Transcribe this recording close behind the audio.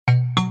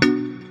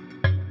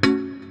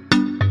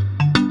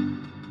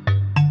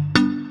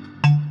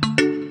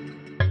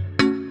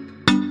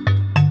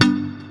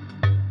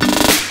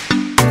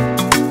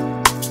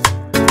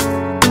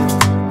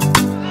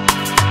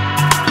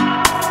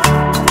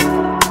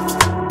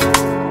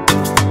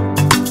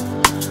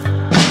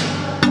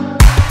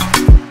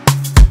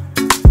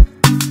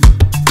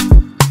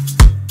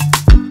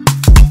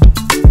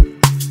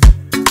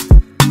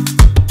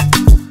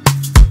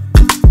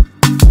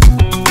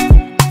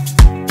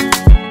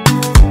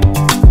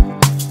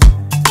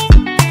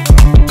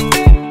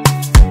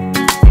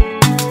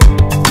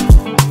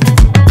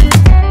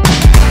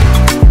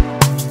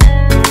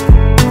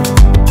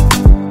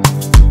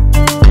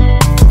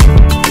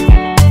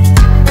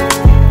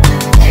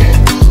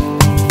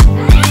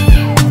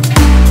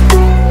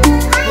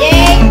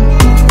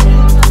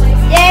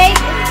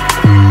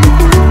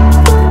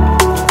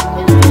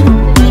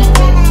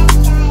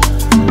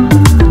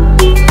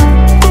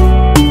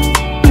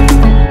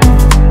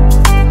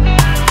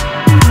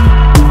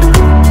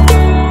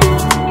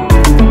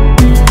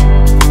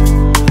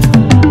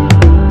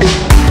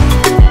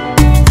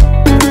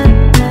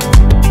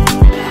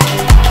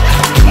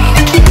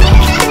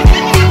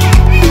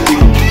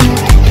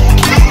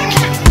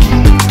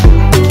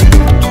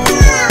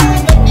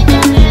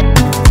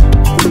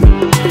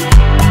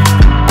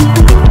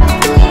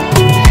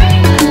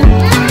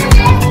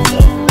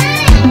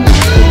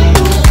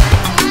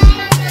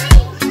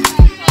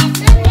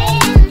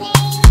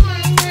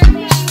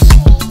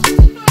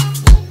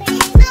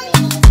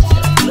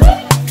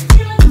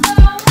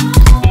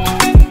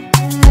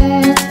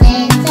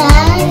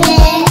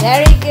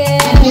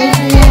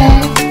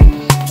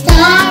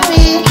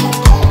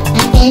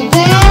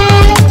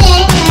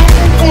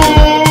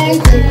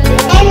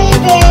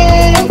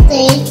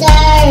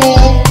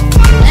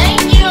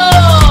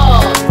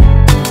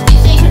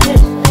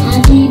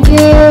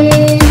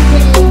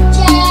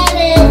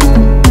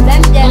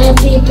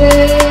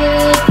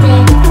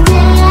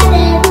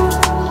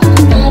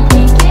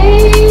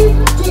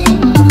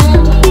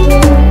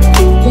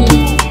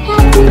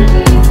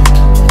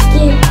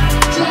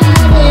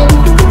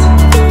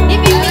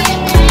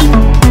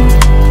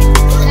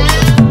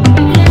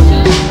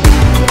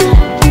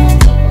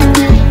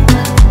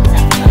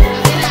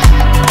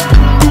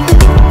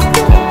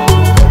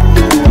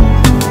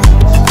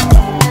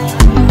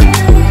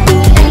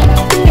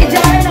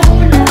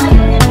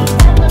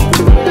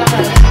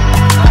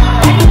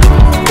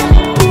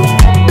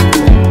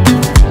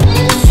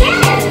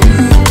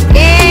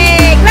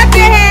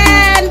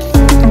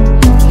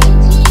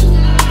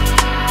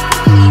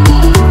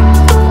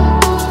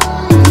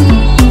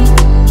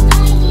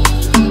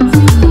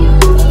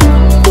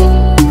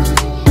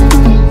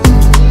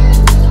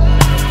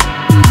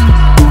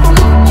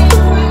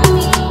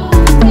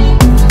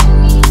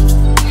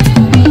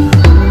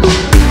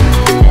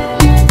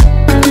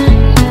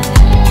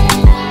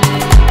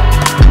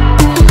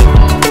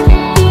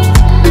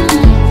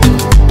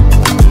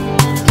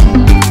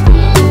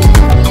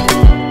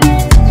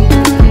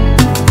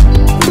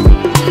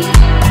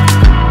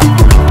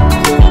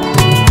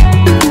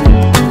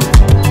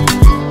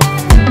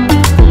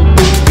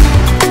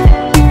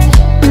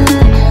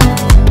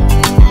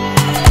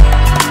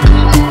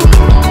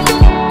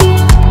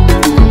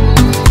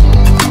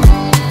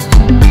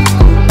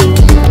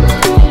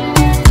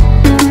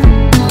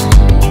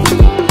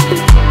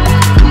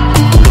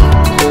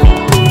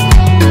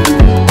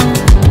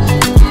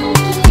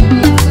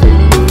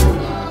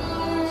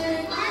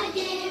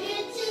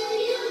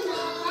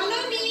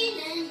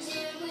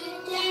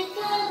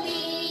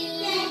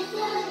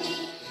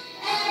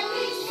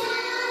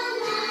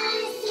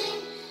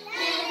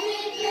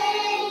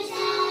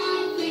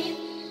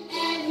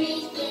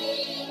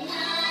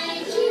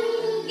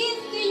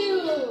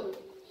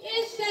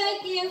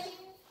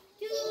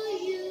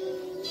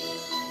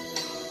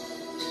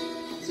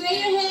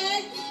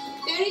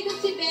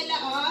Bella,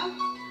 oh.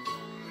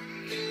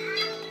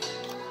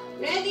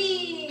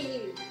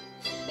 Ready.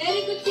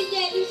 Very good si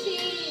Jelly.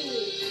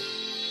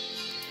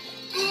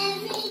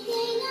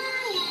 Everything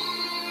I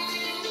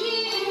am,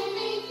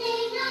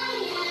 everything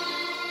I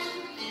am,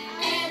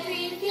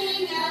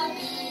 everything I'll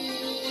be.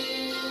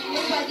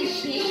 Everybody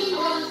sing.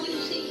 All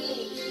you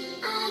singing.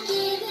 I'll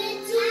give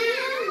it to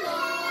you,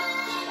 Lord.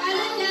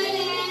 Follow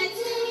Jareid.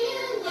 To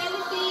you,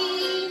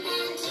 Lord,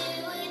 and do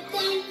it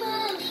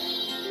thankfully.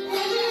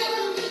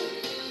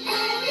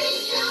 Every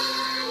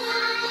song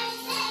I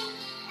sing,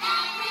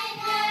 every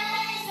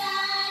verse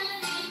I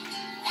sing,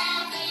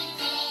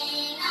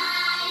 everything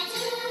I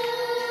do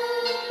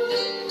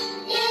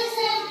is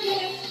a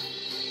gift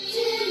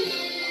to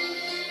you.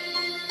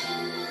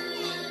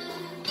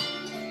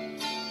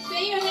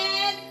 Say your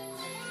head.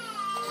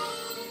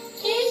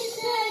 It's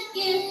a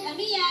gift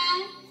Amia.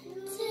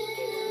 to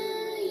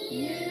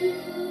you.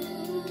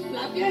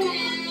 Clap your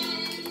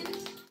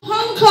hands.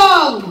 Hong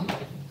Kong.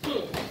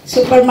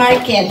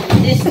 Supermarket.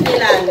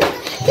 Disneyland.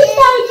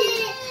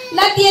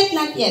 Not yet,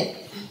 not yet.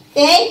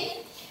 Okay?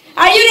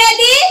 Are you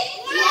ready?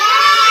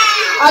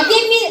 Yeah! Oh,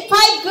 give me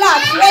 5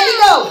 claps. Ready,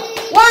 go.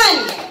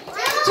 1,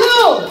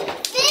 2,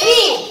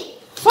 3,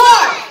 4,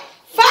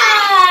 5.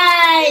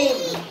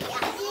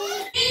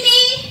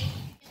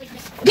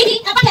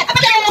 Bini, apa ya? Apa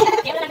ya?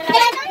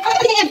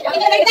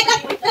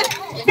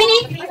 Bini,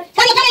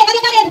 kali.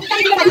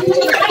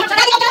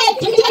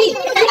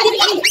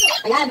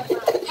 Ayan.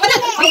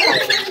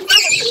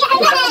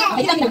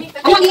 Ayan lagi.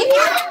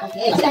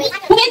 Oke, sudah.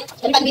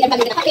 Mungkin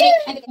bagi. Oke.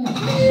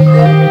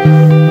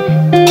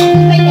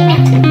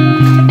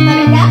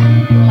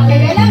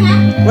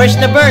 Where's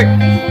the bird?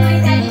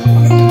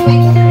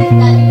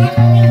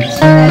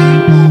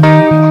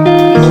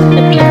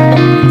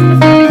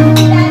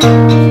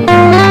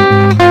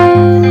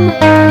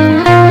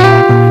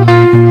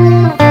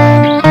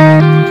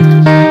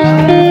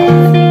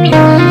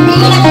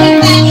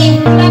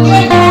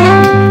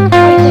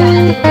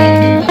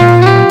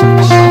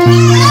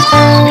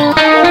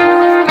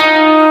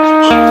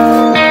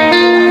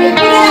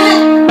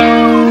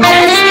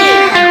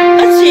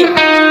 Let's see.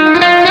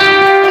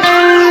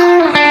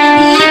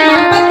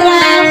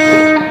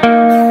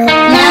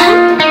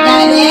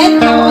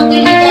 Jareid, how old are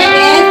you,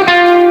 Jareid?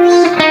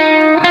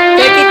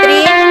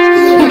 33.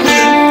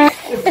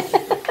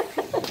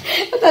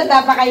 Matanda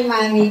pa kay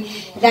Mami.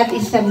 That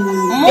is a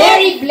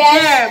very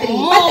blessed tree.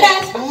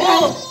 Patras.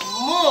 Move.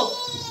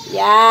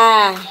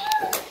 Yeah.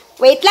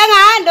 Wait lang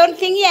ha. Don't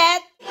sing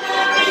yet.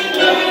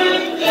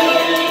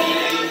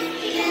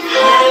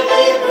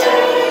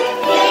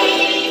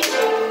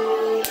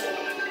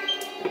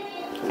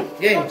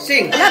 Game,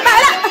 sing.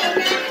 Wala.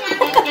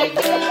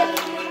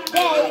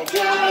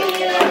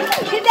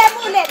 Hindi mo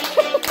ulit.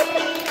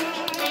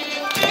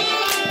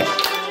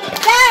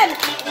 Dance.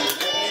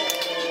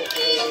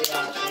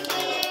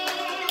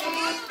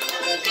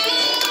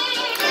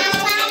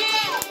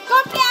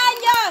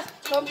 Cumpleaños.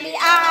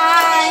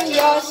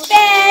 Cumpleaños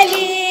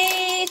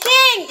feliz.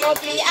 Sing.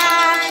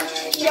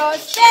 Cumpleaños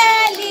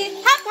feliz.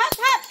 Hop.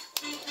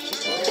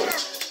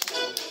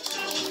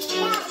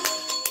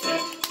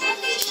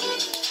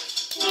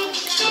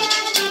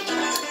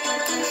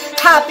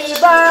 Happy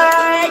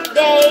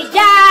birthday,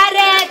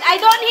 Jareid. I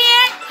don't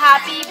hear.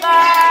 Happy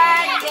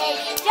birthday,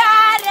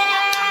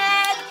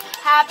 Jareid.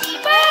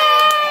 Happy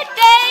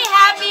birthday,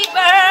 happy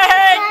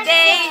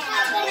birthday.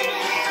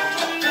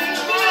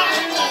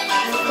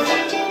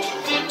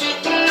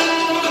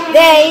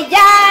 Day,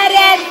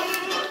 Jareid.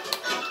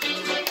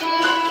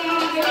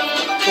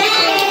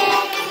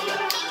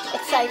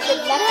 Excited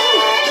na.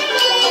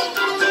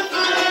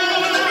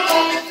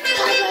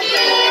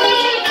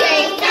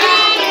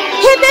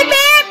 Hip, hip,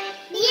 hip.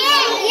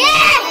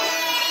 Yeah!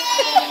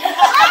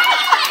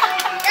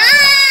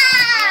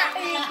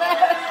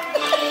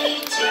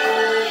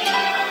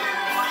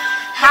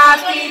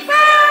 Happy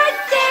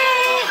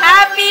birthday!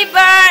 Happy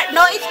birthday!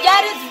 No, it's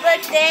Jared's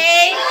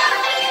birthday.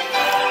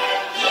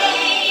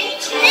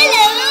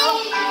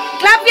 Hello!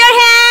 Clap your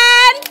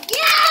hand!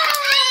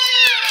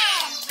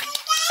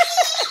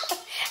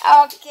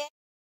 Okay.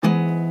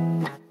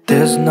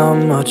 There's not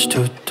much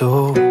to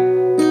do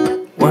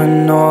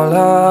when all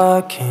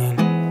I can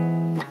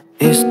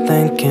is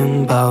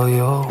thinking about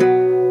you.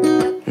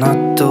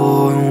 Not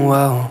doing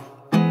well,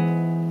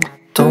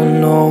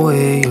 don't know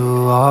where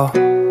you are,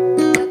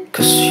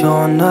 'cause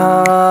you're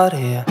not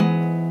here.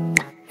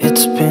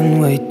 It's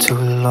been way too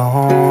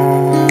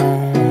long.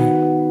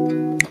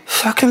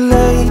 If I could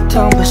lay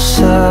down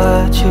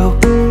beside you,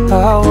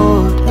 I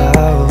would.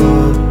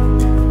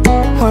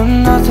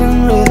 When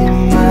nothing really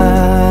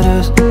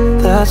matters,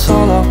 that's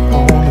all I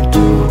wanna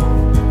do.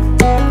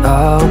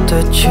 I hope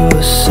that you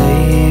are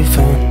safe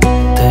and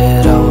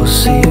that I will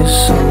see you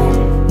soon.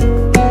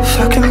 If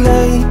I could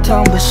lay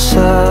down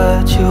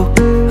beside you,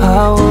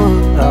 I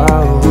would.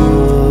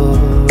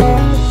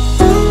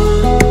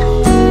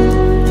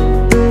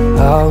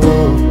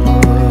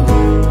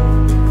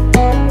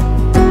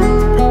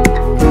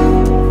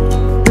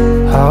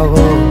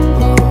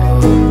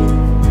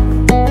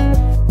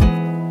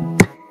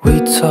 We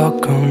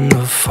talk on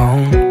the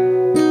phone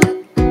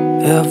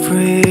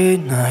every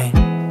night.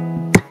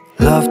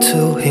 Love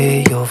to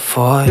hear your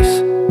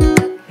voice.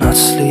 Not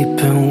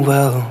sleeping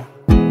well.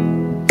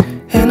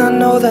 And I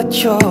know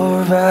that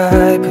you're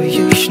right, but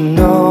you should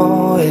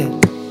know it.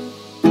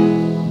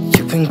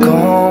 You've been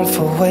gone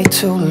for way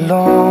too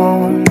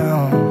long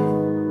now.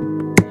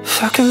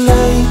 If I could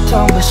lay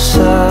down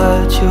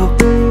beside you,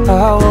 I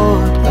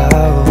would.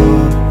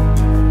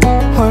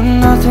 When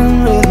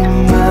nothing really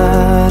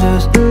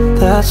matters,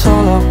 that's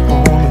all I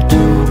wanna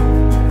do.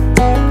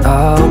 I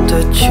hope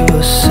that you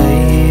are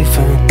safe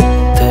and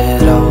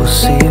that I will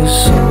see you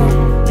soon.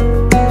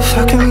 If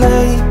I could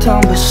lay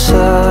down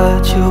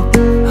beside you,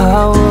 I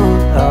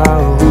would.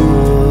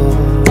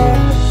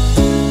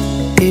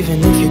 Even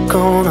if you're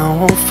gone, I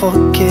won't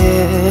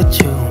forget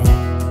you.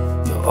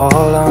 You're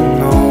all I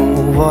know,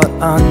 what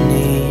I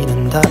need,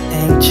 and that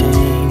ain't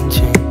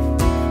changing.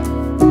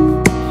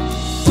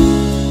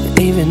 And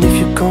even if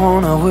you're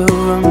gone, I will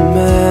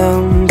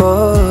remember.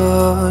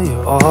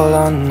 You're all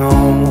I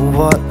know,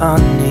 what I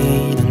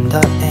need, and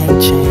that ain't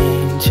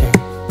changing.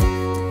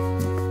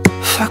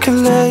 If I could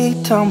lay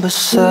down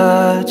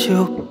beside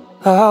you,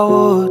 I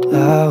would.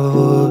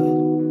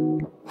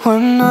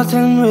 When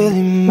nothing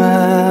really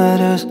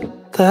matters,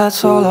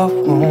 that's all I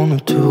wanna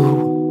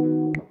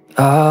do.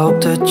 I hope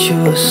that you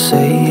are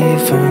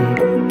safe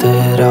and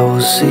that I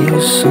will see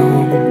you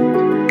soon.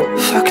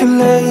 If I could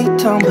lay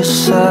down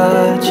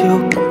beside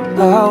you, I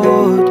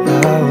would.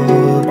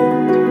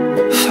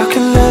 If I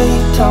could lay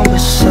down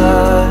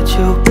beside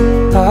you,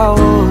 I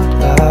would.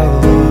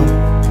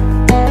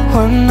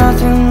 When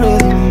nothing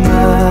really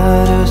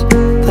matters,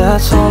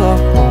 that's all I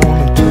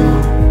wanna do.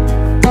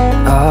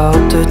 I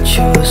hope that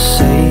you are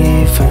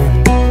safe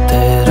and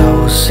that I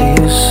will see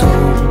you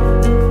soon.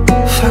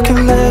 If I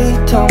could lay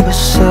down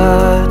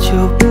beside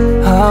you,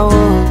 I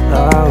would.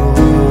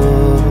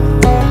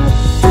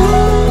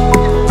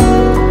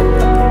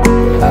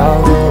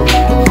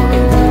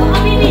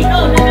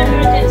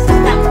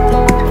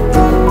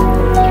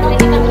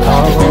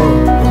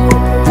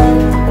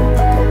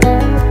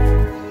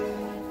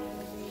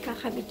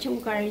 Kakabit yung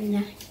car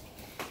niya.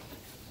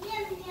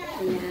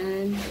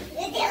 Ayan.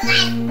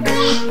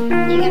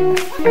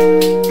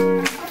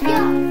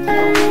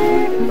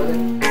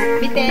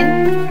 Bitin.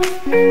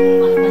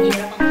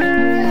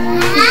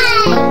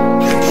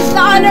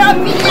 Sa honor of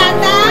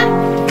Piñata,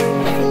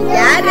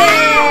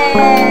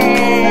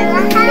 Jareid.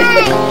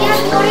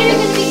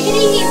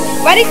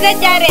 What is that,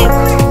 Jareid?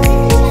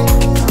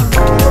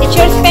 It's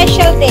your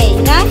special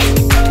day, na?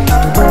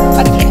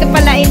 Pag ito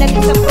pala ay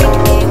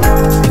na-disappointed.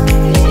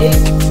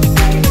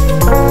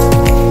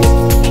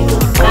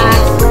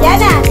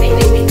 Yana!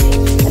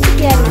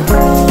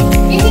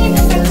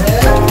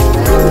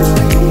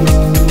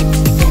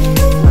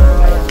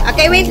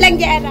 Okay, wait lang,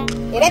 Diana.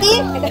 You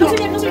ready? Okay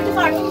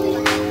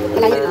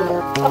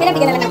lang,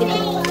 bigyan na lang natin.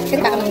 Kasi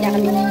baka mamaya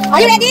kami. Are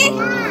you ready?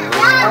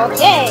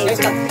 Okay. Let's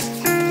go. 3,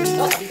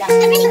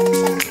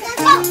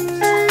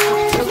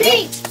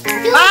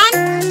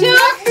 1, 2,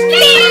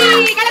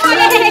 3! Kalat mo!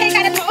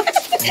 Kalat mo!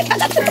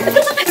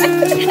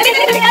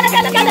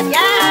 Kalat!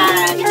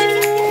 Yan!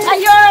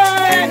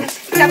 Ayun!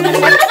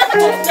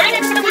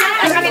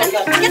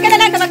 Agad ka na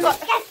lang, sabag ko.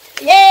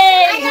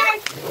 Yay!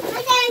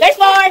 There's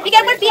more! Be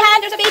careful, Pihan!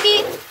 There's a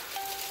baby!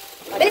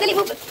 Dali,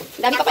 move!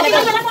 Dami pa pala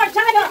doon.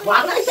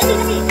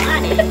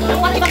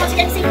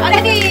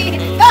 Ready!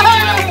 Go!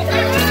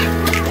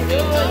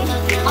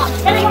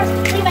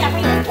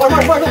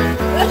 More!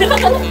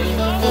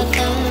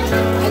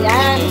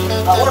 Ayan.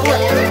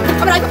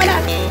 Marami pa pala.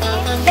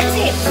 Let's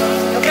see.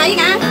 No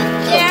crying, ha?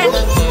 Share.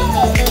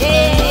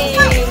 Yay!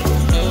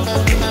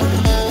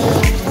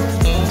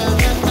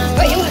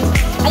 Oh, yun.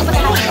 Ayun pa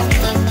pala.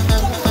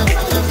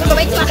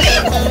 Wait,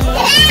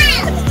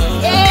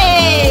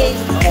 yay!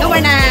 No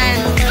more na.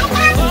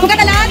 Buka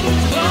ka lang.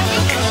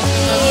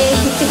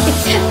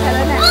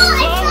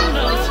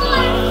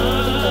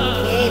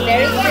 Okay,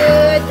 very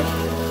good.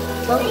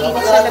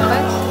 Dito sa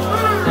labas.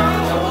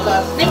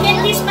 May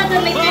dentist pa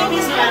doon, may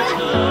dentist pa.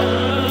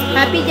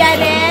 Happy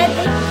Jareid.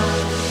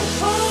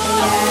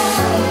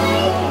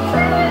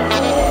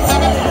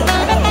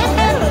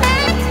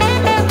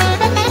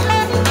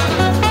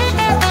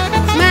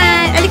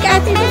 Smile. Alika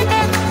ate.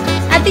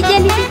 Ate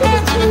Jenny, dito.